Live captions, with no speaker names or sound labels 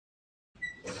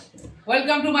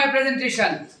Welcome to my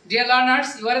presentation. Dear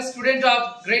learners, you are a student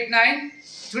of grade 9.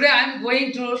 Today I am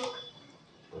going to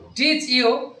teach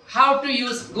you how to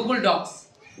use Google Docs.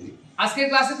 আজকের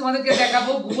ক্লাসে তোমাদেরকে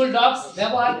দেখাবো Google Docs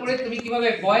ব্যবহার করে তুমি কিভাবে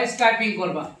voice typing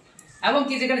করবা এবং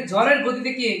কি যেখানে ঝড়ের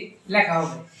গতিতে কি লেখা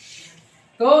হবে।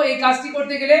 তো এই কাজটি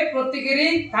করতে গেলে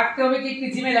প্রত্যেকেরই থাকতে হবে কি একটি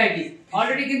জিমেইল আইডি।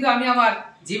 অলরেডি কিন্তু আমি আমার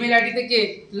জিমেইল আইডি থেকে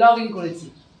লগইন করেছি।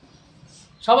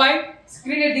 সবাই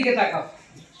স্ক্রিনের দিকে তাকাও।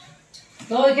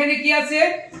 তো এখানে কি আছে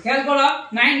খেয়াল করো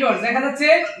 9 ডটস দেখা যাচ্ছে।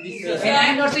 এই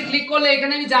 9 ডটসে ক্লিক করলে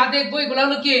এখানে আমি যা দেখবো এগুলো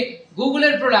হলো কি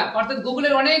গুগলের প্রোডাক্ট, অর্থাৎ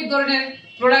গুগলের অনেক ধরনের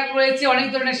প্রোডাক্ট রয়েছে, অনেক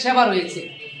ধরনের সেবা রয়েছে।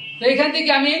 তো এখান থেকে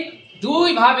আমি দুই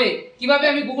ভাবে কিভাবে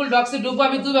আমি গুগল ডক্সে ঢুকবো,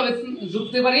 আমি দুই ভাবে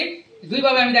ঢুকতে পারি, দুই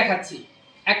ভাবে আমি দেখাচ্ছি।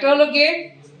 একটা হলো কি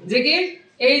যে কি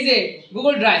এই যে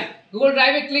গুগল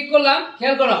ড্রাইভে ক্লিক করলাম,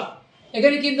 খেয়াল করো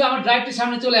এখানে কিন্তু আমার ড্রাইভটি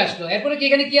সামনে চলে আসলো। এরপরে কি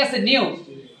এখানে কি আছে নিউ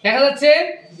দেখা যাচ্ছে।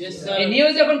 এই নিউ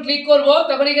যখন ক্লিক করব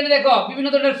তখন এখানে দেখো বিভিন্ন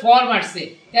ধরনের ফর্ম আসছে,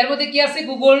 এর মধ্যে কি আছে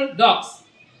গুগল ডক্স।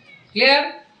 ক্লিয়ার?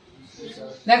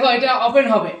 দেখো এটা ওপেন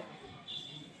হবে।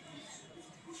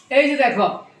 এই যে দেখো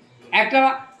একটা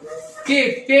কি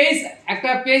পেজ, একটা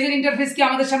পেজের ইন্টারফেস কি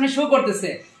আমাদের সামনে শো করতেছে।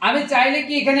 আমি চাইলে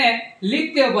কি এখানে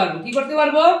লিখতেও পারবো, কি করতে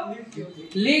পারবো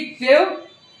লিখতেও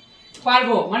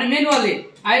পারবো, মানে manually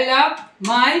I love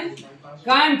my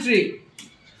country,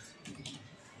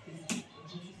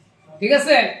 ঠিক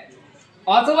আছে।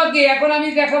 অথবা কি এখন আমি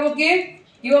দেখাবো কি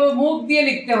কিভাবে মুখ দিয়ে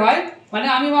লিখতে হয়, মানে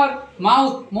আমি আমার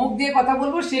মুখ দিয়ে কথা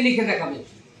বলবো, সে লিখে দেখাবে।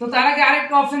 তো তার আগে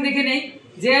আরেকটা অপশন দেখে নেই,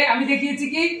 যে আমি দেখিয়েছি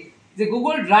কি যে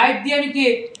গুগল ড্রাইভ দিয়ে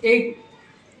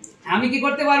আমি কি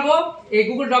করতে পারবো এই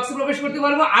গুগল ডক্সে প্রবেশ করতে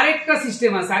পারবো। আরেকটা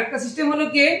সিস্টেম আছে, আরেকটা সিস্টেম হলো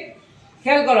কি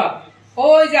খেয়াল করো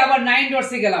ওই যে আবার 9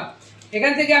 ডটসে গেলাম,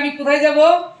 এখান থেকে আমি কোথায় যাব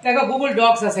দেখো গুগল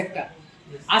ডক্স আছে, একটা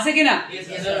আছে কিনা।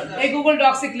 এই গুগল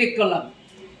ডক্সে ক্লিক করলাম,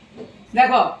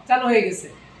 দেখো চালু হয়ে গেছে।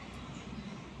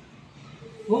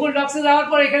 গুগল ডক্সে যাওয়ার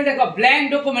পর এখানে দেখো ব্ল্যাঙ্ক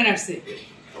ডকুমেন্ট আসছে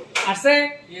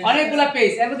অনেকগুলা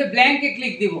পেজ, এর মধ্যে ব্ল্যাঙ্কে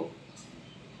ক্লিক দিব।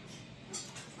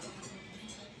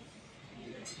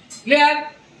 ক্লিয়ার?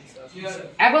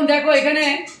 এখন দেখো এখানে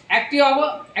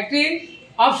একটি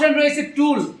অপশন রয়েছে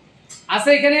টুল আছে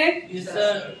এখানে,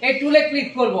 এই টুলে ক্লিক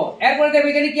করব। এরপরে দেখো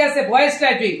এখানে কি আছে ভয়েস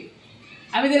টাইপিং,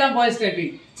 আমি দিলাম ভয়েস টাইপিং।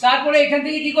 তারপরে এখান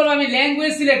থেকে কি করব আমি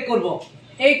ল্যাঙ্গুয়েজ সিলেক্ট করব।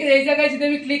 এই জায়গায় যদি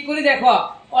আমি ক্লিক করি দেখো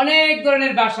অনেক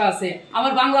ধরনের ভাষা আছে,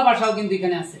 আমার বাংলা ভাষাও কিন্তু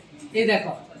এখানে আছে। এই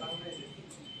দেখো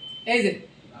এই যে,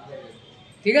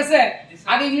 ঠিক আছে।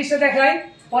 আগে ইংলিশটা দেখাই,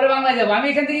 পরে বাংলা যাব। আমি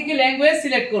এখান থেকে কি ল্যাঙ্গুয়েজ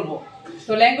সিলেক্ট করব।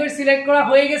 তো ল্যাঙ্গুয়েজ সিলেক্ট করা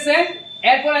হয়ে গেছে।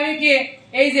 এরপর আমি কি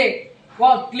এই যে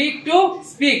ক্লিক টু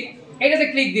স্পিক এটাতে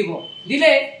ক্লিক দিব,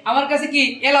 দিলে আমার কাছে কি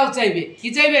এলাও চাইবে, কি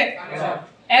চাইবে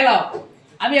এলাও,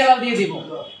 আমি এলাও দিয়ে দিব।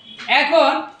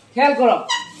 এখন খেয়াল করো,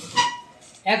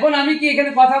 এখন আমি কি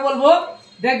এখানে কথা বলবো,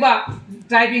 দেখবা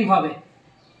টাইপিং হবে।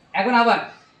 এখন আবার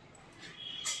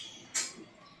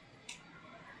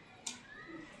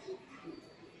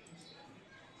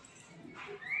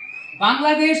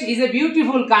Bangladesh is a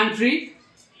beautiful country.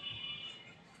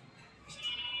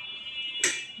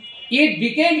 It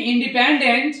became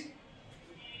independent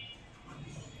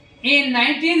in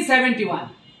 1971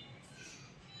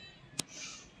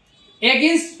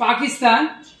 against Pakistan.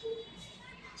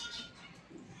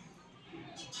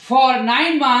 For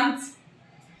 9 months,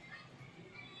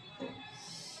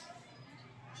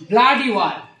 bloody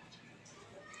war.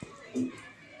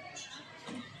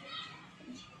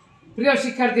 প্রিয়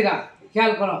শিক্ষার্থীরা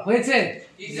খেয়াল করো, হয়েছে?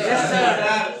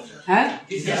 হ্যাঁ,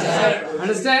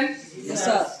 আন্ডারস্ট্যান্ড?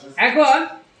 এখন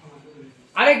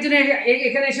আরেকজন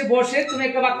এখানে এসে বসে, তুমি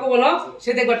একটা বাক্য বলো,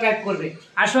 সে দেখবা টাইপ করবে।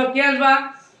 আসো, কে আসবা?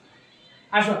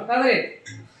 আসো তাহলে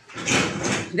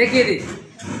দেখিয়ে দিই।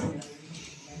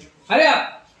 আরে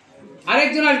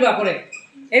আরেকজন আসবা পরে,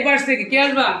 এই পাশ থেকে কে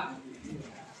আসবা?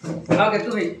 ওকে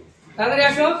তুমি তাড়াতাড়ি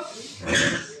আসো।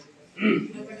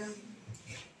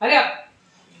 আরে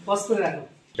পজ করে রাখো,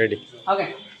 রেডি। ওকে,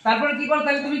 তারপরে কি করো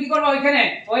তাহলে তুমি কি করবে ওইখানে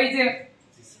ওই যে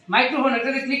মাইক্রোফোন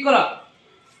এটাতে ক্লিক করো,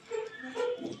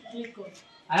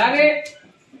 আর আগে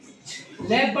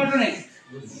লেফট বাটনে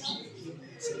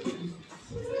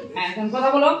হ্যাঁ এখন কথা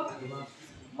বলো।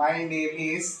 My name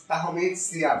is Tahmid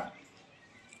Siam.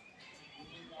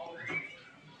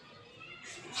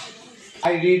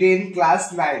 I read in class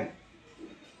 9.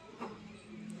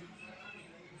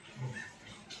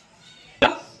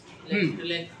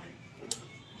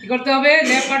 কি করতে হবে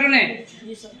লেফট বাটনে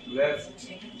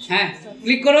হ্যাঁ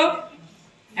ক্লিক করো।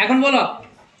 এখন বলো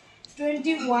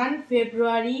 21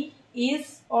 February is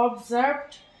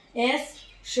observed as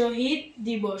Shahid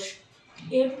Dibosh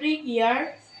every year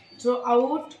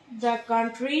throughout the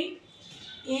country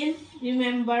in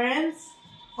remembrance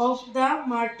of the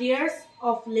martyrs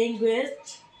of language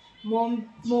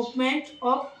movement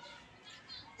of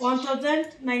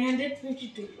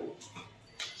 1952.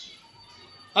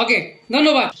 ওকে,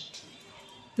 ধন্যবাদ।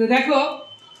 তো দেখো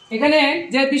এখানে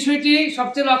যে বিষয়টি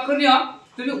সবচেয়ে লক্ষণীয়,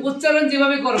 তুমি উচ্চারণ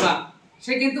যেভাবে করবা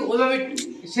সে কিন্তু ওইভাবে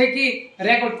সে কি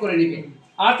রেকর্ড করে নেবে।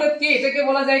 অর্থাৎ কি এটাকে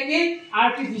বলা যায় কি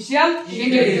আর্টিফিশিয়াল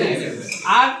ইন্টেলিজেন্স।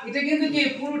 আর এটা কিন্তু কি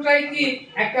পুরোটাই কি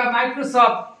একটা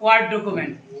মাইক্রোসফট ওয়ার্ড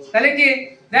ডকুমেন্ট। তাহলে কি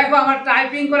দেখো আমার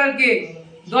টাইপিং করার কি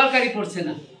দরকারই পড়ছে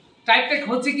না। টাইপটা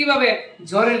হচ্ছে কিভাবে?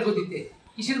 ঝড়ের গতিতে।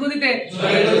 কিসের গতিতে?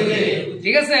 ঝড়ের গতিতে।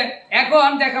 ঠিক আছে, এখন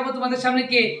দেখাবো তোমাদের সামনে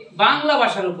কি বাংলা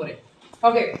ভাষার উপরে।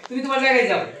 ওকে, তুমি তোমার জায়গায়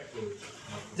যাও।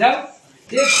 যাও,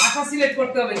 যে ভাষা সিলেক্ট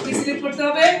করতে হবে। কি সিলেক্ট করতে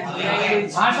হবে?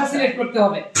 ভাষা সিলেক্ট করতে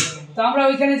হবে। তো আমরা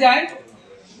ওইখানে যাই।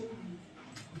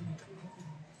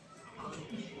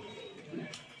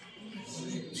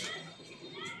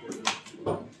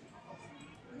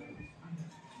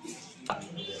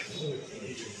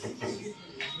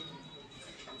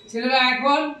 ছেলেরা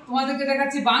এখন তোমাদেরকে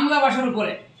দেখাচ্ছি বাংলা ভাষার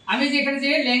উপরে। আমি যে এখানে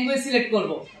যে ল্যাঙ্গুয়েজ সিলেক্ট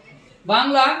করব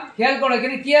বাংলা, খেয়াল করো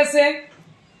এখানে কি আছে?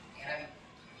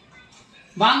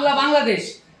 বাংলা, বাংলাদেশ।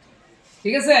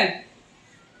 ঠিক আছে,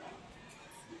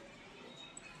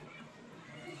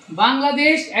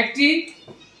 বাংলাদেশ একটি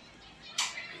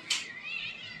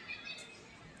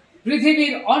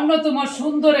পৃথিবীর অন্যতম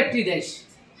সুন্দর একটি দেশ।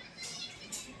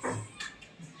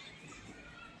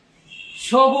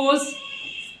 সবুজ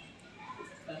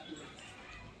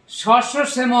শস্য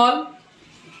শ্যামল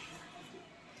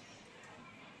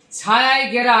ছায়ায়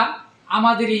ঘেরা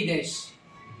আমাদের এই দেশ।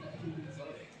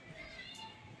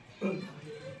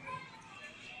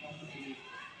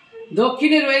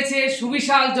 দক্ষিণে রয়েছে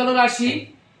সুবিশাল জলরাশি,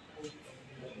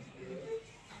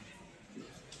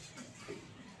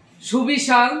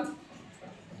 সুবিশাল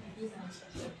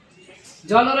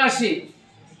জলরাশি,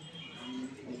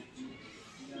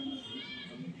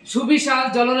 সুবিশাল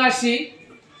জলরাশি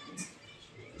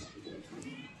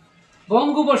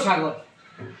বঙ্গোপসাগর।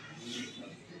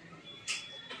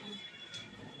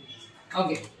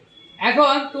 ওকে,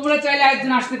 এখন তোমরা চাইলে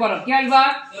একজন আসতে পারো। কি আসবা?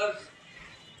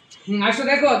 আসো,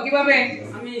 দেখো কিভাবে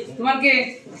আমি তোমাকে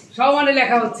সমানে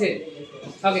লেখা হচ্ছে।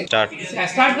 ওকে,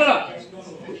 স্টার্ট করো।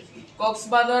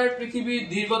 কক্সবাজার পৃথিবীর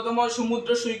দীর্ঘতম সমুদ্র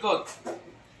সৈকত।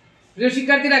 প্রিয়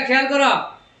শিক্ষার্থীরা খেয়াল করো।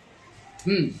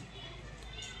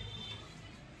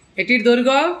 এটির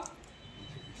দৈর্ঘ্য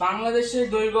বাংলাদেশের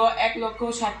দৈর্ঘ্য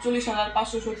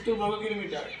 1,47,570 বর্গ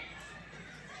কিলোমিটার।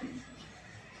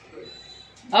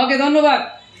 ওকে, ধন্যবাদ।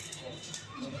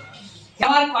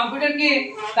 আমার কম্পিউটার কি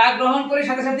তা গ্রহণ করে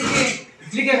সাথে সাথে কি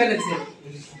লিখে ফেলেছে?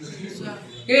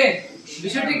 কে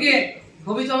বিষয়টি কি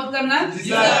খুবই চমৎকার না?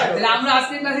 তাহলে আমরা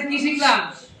আজকের ক্লাসে কি শিখলাম?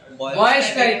 Voice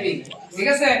typing. ঠিক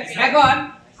আছে, এখন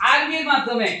আরবির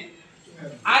মাধ্যমে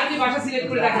আরবি ভাষা সিলেক্ট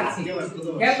করে দেখাচ্ছি।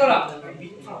 খেয়াল করো।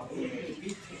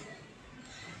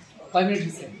 কয় মিনিট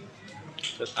হচ্ছে?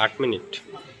 8 মিনিট।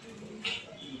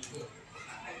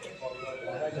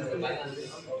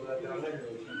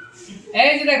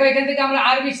 এই যে দেখো, এখান থেকে আমরা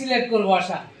আরবি সিলেক্ট করব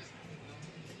ভাষা।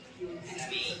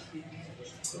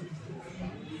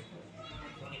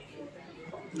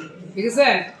 ঠিক আছে,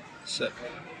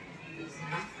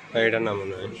 এটা না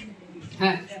মনে হয়।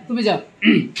 হ্যাঁ, তুমি যাও,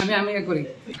 আমি করি।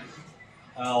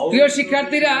 প্রিয়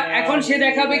শিক্ষার্থীরা, এখন সে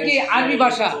দেখাবে কি আরবি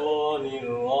ভাষা।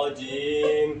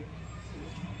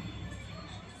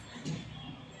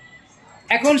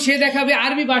 এখন সে দেখাবে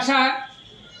আরবি ভাষা,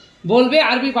 বলবে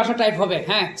আরবি ভাষা টাইপ হবে।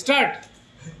 হ্যাঁ, স্টার্ট।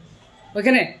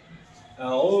 ওখানে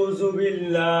আউযু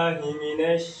বিল্লাহি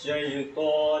মিনাশ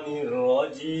শাইতানির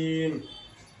রাজিম।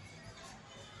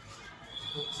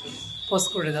 পজ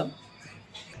করে দাও।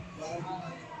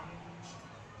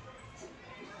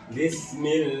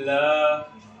 বিসমিল্লাহির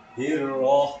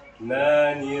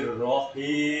রহমানির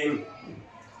রহিম।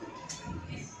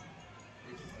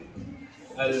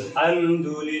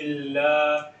 আলহামদুলিল্লাহি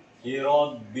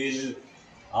রাব্বিল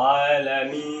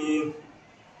আলামিন।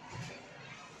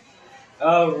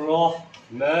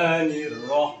 আর-রহমানির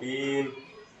রহিম।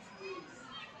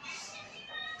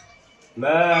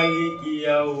 মালিকি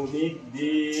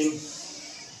ইয়াউমিদ্দিন।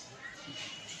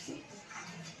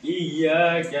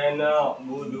 ইয়্যাকা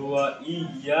না'বুদু ওয়া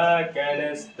ইয়্যাকা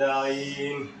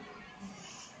নাস্তাঈন।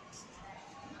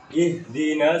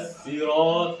 ইহদিনাস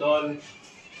সিরাতাল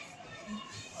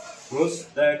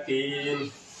মুস্তাকিম।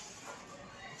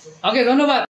 ওকে,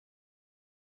 ধন্যবাদ।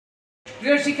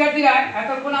 প্রিয় শিক্ষার্থীরা,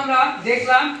 এতক্ষণ আমরা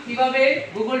দেখলাম কিভাবে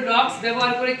গুগল ডক্স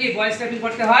ব্যবহার করে কি ভয়েস টাইপিং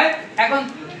করতে হয়। এখন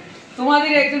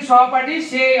তোমাদের একজন সহপাঠী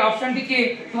সেই অপশনটিকে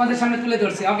তোমাদের সামনে তুলে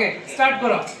ধরছে। ওকে, স্টার্ট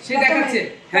করো। সে দেখাচ্ছে।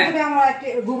 হ্যাঁ, প্রথমে আমরা একটা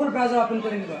গুগল ব্রাউজার ওপেন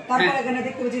করে নিব। তারপর এখানে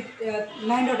দেখতে পাচ্ছি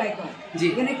 9 ডট আইকন। জি।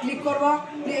 এখানে ক্লিক করব।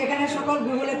 এখানে সকল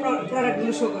গুগলের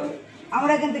প্রোডাক্টগুলো শো করবে।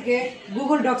 আমরা এখান থেকে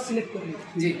গুগল ডক সিলেক্ট করি,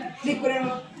 জি ক্লিক করে নেব।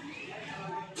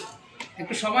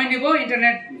 একটু সময় নেব,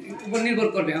 ইন্টারনেট উপর নির্ভর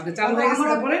করবে। ওকে, চালু হয়ে গেছে।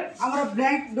 তারপরে আমরা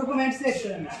ব্ল্যাঙ্ক ডকুমেন্ট সিলেক্ট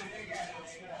করে নেব।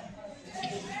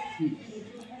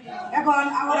 এখন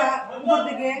আমরা উপর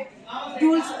থেকে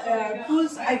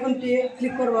টুলস আইকনটি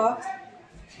ক্লিক করব।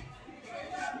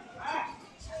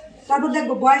 তারপর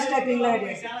দেখবো ভয়েস টাইপিং লাইট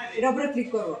আছে, এটার উপরে ক্লিক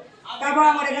করব। তারপর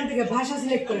আমরা এখান থেকে ভাষা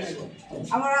সিলেক্ট করে নেব।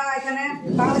 আমরা এখানে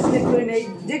বাংলা সিলেক্ট করে নেই,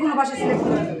 যে কোনো ভাষা সিলেক্ট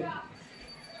করা যাবে।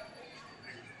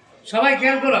 সবাই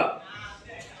খেয়াল করো,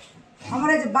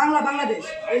 আমরা এই যে বাংলাদেশ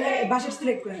এই ভাষা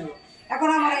সিলেক্ট করে নেব। এখন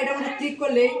আমরা এটার মধ্যে ক্লিক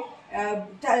করলেই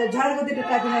ঝড়ের গতিতে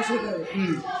টাইপিং শুরু করবে।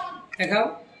 দেখাও।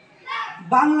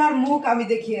 বাংলার মুখ আমি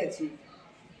দেখিয়েছি,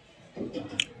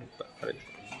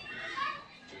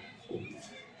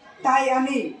 তাই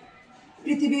আমি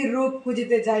পৃথিবীর রূপ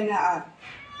খুঁজিতে যাই না আর।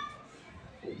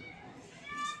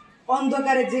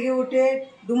 অন্ধকারে জেগে উঠে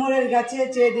ডুমুরের গাছে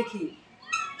চেয়ে দেখি,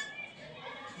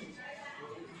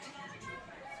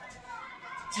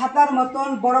 ছাতার মতন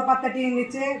বড় পাতাটির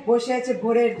নিচে বসে আছে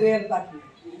ভোরের দোয়েল পাখি।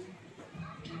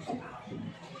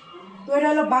 তো এটা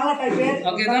হলো বাংলা টাইপের।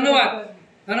 ওকে, ধন্যবাদ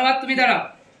ধন্যবাদ। তুমি দাঁড়াও,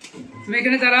 তুমি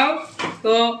এখানে দাঁড়াও।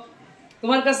 তো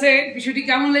তোমার কাছে বিষয়টি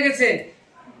কেমন লেগেছে?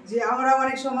 যে আমরা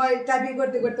অনেক সময় টাইপিং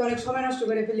করতে করতে অনেক সময় নষ্ট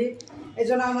করে ফেলি, এই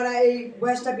জন্য আমরা এই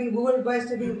voice typing, Google voice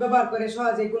typing ব্যবহার করে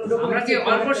সহজে কোনো আমরা কি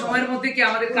অল্প সময়ের মধ্যে কি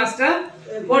আমাদের কাজটা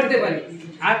করতে পারি।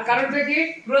 আর কারণটা কি,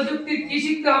 প্রযুক্তির কি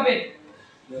শিখতে হবে?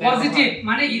 পজিটিভ,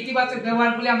 মানে ইতিবাচক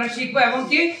ব্যবহারগুলি আমরা শিখবো, এবং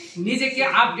কি নিজেকে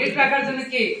আপডেট রাখার জন্য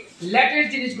কি লেটেস্ট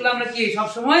জিনিসগুলো আমরা কি সব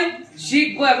সময়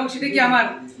শিখবো, এবং সেটা কি আমার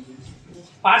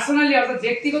পার্সোনালি অর্থাৎ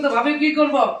ব্যক্তিগতভাবে কি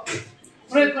করব,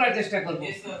 প্রয়োগ করার চেষ্টা করব।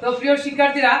 তো প্রিয়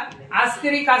শিক্ষার্থীরা,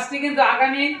 আজকের এই কাজটি কিন্তু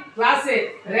আগামী ক্লাসে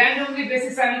র্যান্ডমলি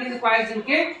বেসিসে আমি কিন্তু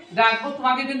কয়েকজনকে ডাকবো,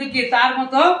 তোমাকে কিন্তু কি তার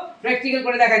মতো প্র্যাকটিক্যাল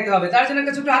করে দেখাইতে হবে। তার জন্য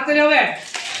একটা ছোট হাততালি হবে।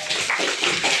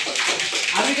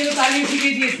 আমি কিন্তু তালিম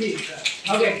শিখিয়ে দিয়েছি।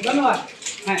 ওকে, ধন্যবাদ।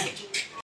 হ্যাঁ।